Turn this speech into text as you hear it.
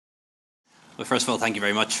Well, first of all, thank you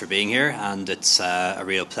very much for being here, and it's a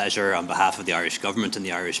real pleasure on behalf of the Irish Government and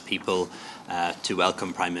the Irish people to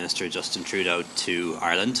welcome Prime Minister Justin Trudeau to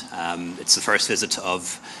Ireland. It's the first visit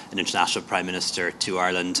of an international Prime Minister to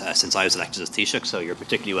Ireland since I was elected as Taoiseach, so you're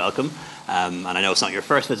particularly welcome. And I know it's not your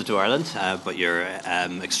first visit to Ireland, but you're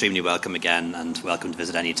extremely welcome again and welcome to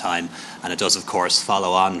visit any time. And it does, of course,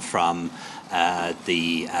 follow on from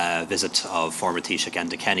the visit of former Taoiseach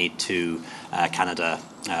Enda Kenny to Canada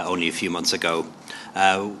only a few months ago.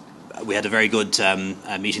 We had a very good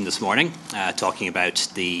meeting this morning talking about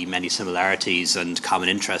the many similarities and common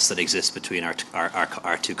interests that exist between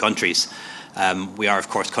our two countries. We are, of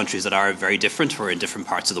course, countries that are very different. We're in different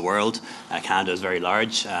parts of the world. Canada is very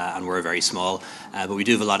large and we're very small, but we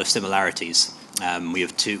do have a lot of similarities. We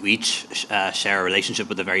each share a relationship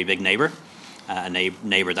with a very big neighbour. A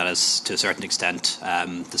neighbour that has, to a certain extent,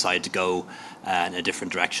 decided to go in a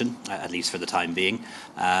different direction, at least for the time being.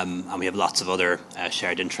 And we have lots of other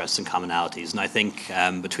shared interests and commonalities. And I think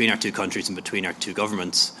between our two countries and between our two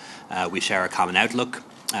governments, we share a common outlook,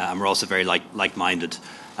 and we're also very like-minded.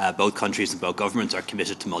 Both countries and both governments are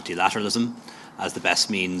committed to multilateralism as the best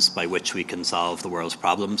means by which we can solve the world's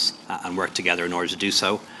problems and work together in order to do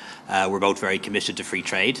so. We're both very committed to free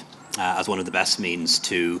trade as one of the best means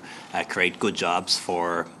to create good jobs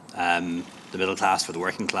for the middle class, for the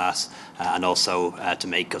working class, and also to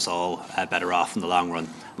make us all better off in the long run.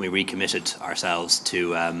 We recommitted ourselves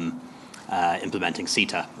to implementing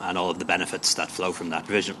CETA and all of the benefits that flow from that,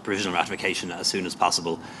 provisional ratification as soon as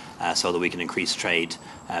possible, so that we can increase trade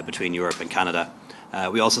between Europe and Canada.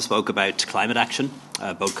 We also spoke about climate action.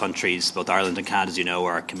 Both countries, both Ireland and Canada, as you know,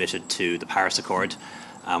 are committed to the Paris Accord.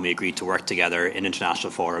 And we agreed to work together in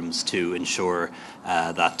international forums to ensure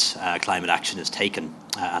that climate action is taken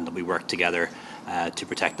and that we work together to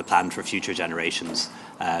protect the planet for future generations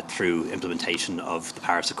through implementation of the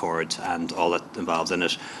Paris Accord and all that involves in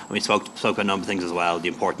it. And we spoke about a number of things as well, the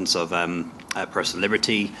importance of personal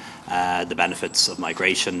liberty, the benefits of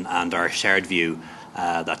migration, and our shared view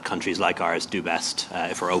that countries like ours do best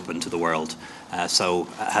if we're open to the world. So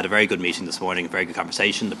I had a very good meeting this morning, a very good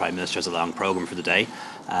conversation. The Prime Minister has a long programme for the day.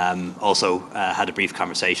 Also had a brief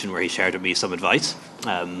conversation where he shared with me some advice.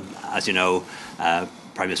 As you know,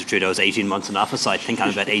 Prime Minister Trudeau is 18 months in office, so I think I'm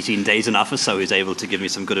about 18 days in office, so he's able to give me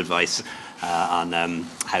some good advice on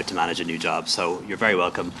how to manage a new job. So you're very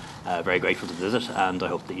welcome, very grateful to visit, and I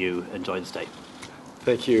hope that you enjoy the stay.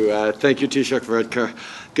 Thank you. Thank you, Taoiseach Varadkar.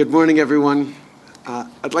 Good morning, everyone.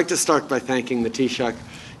 I'd like to start by thanking the Taoiseach,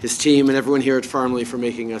 his team, and everyone here at Farmley for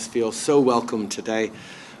making us feel so welcome today.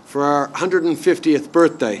 For our 150th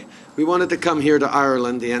birthday, we wanted to come here to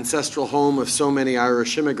Ireland, the ancestral home of so many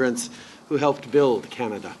Irish immigrants who helped build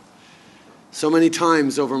Canada. So many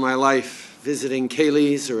times over my life, visiting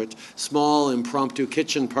Céilís or at small impromptu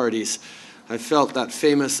kitchen parties, I've felt that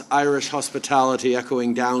famous Irish hospitality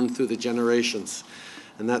echoing down through the generations,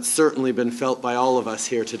 and that's certainly been felt by all of us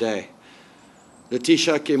here today. Le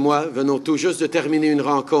Taoiseach et moi venons tout juste de terminer une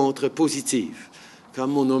rencontre positive.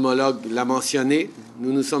 Comme mon homologue l'a mentionné,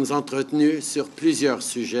 nous nous sommes entretenus sur plusieurs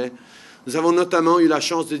sujets. Nous avons notamment eu la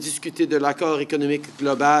chance de discuter de l'accord économique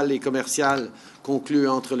global et commercial conclu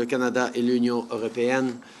entre le Canada et l'Union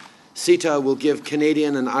européenne. CETA will give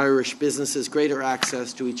Canadian and Irish businesses greater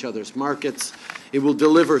access to each other's markets. It will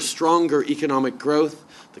deliver stronger economic growth,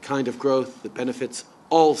 the kind of growth that benefits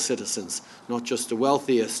all citizens, not just the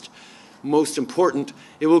wealthiest. Most important,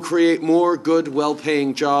 it will create more good,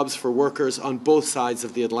 well-paying jobs for workers on both sides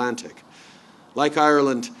of the Atlantic. Like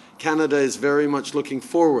Ireland, Canada is very much looking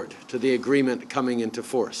forward to the agreement coming into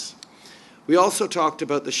force. We also talked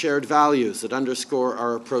about the shared values that underscore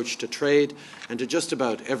our approach to trade and to just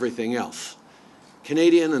about everything else.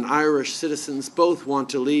 Canadian and Irish citizens both want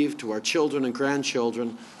to leave to our children and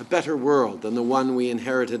grandchildren a better world than the one we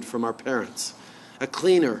inherited from our parents, a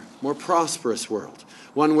cleaner, more prosperous world,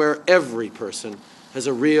 one where every person has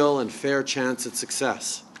a real and fair chance at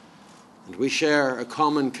success. And we share a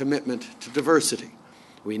common commitment to diversity.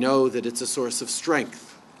 We know that it's a source of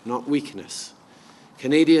strength, not weakness.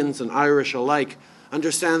 Canadians and Irish alike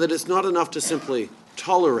understand that it's not enough to simply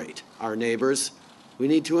tolerate our neighbours. We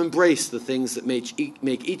need to embrace the things that make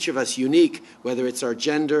each of us unique, whether it's our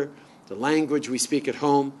gender, the language we speak at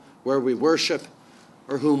home, where we worship,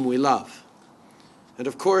 or whom we love. And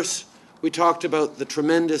of course, we talked about the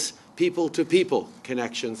tremendous people-to-people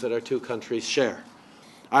connections that our two countries share.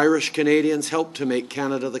 Irish Canadians helped to make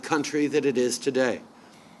Canada the country that it is today.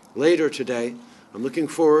 Later today, I'm looking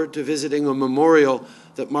forward to visiting a memorial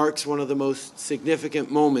that marks one of the most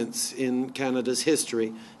significant moments in Canada's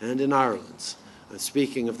history and in Ireland's. I'm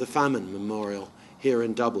speaking of the Famine Memorial here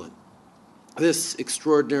in Dublin. This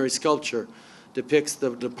extraordinary sculpture depicts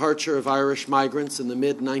the departure of Irish migrants in the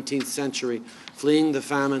mid-19th century, fleeing the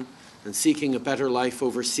famine and seeking a better life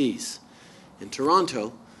overseas. In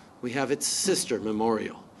Toronto, we have its sister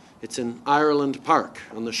memorial. It's in Ireland Park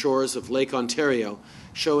on the shores of Lake Ontario,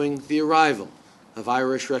 showing the arrival of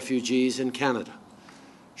Irish refugees in Canada.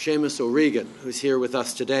 Seamus O'Regan, who's here with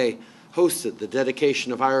us today, hosted the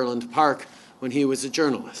dedication of Ireland Park when he was a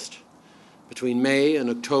journalist. Between May and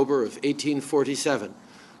October of 1847,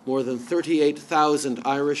 more than 38,000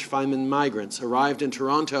 Irish famine migrants arrived in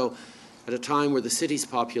Toronto at a time where the city's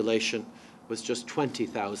population was just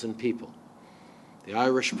 20,000 people. The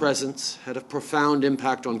Irish presence had a profound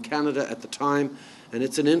impact on Canada at the time, and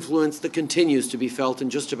it's an influence that continues to be felt in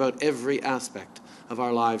just about every aspect of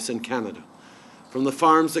our lives in Canada. From the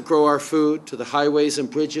farms that grow our food, to the highways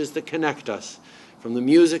and bridges that connect us, from the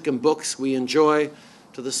music and books we enjoy,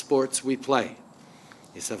 to the sports we play.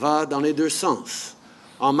 Et ça va dans les deux sens.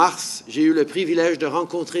 En mars, j'ai eu le privilège de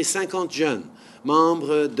rencontrer 50 jeunes,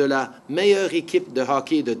 membres de la meilleure équipe de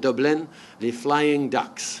hockey de Dublin, les Flying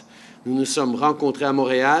Ducks. Nous nous sommes rencontrés à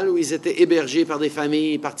Montréal, où ils étaient hébergés par des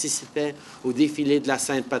familles et participaient au défilé de la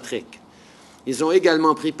Saint-Patrick. Ils ont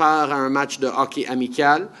également pris part à un match de hockey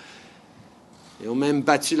amical. Ils ont même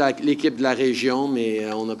battu l'équipe de la région,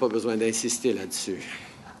 mais on n'a pas besoin d'insister là-dessus.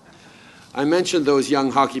 I mentioned those young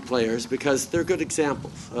hockey players because they're good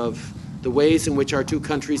examples of the ways in which our two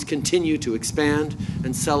countries continue to expand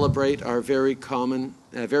and celebrate our very common,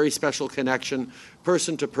 very special connection,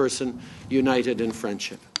 person to person, united in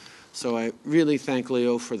friendship. So I really thank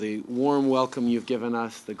Leo for the warm welcome you've given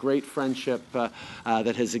us, the great friendship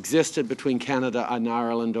that has existed between Canada and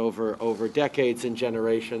Ireland over decades and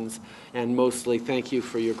generations, and mostly thank you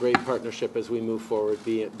for your great partnership as we move forward,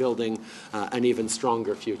 building an even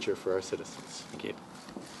stronger future for our citizens. Thank you.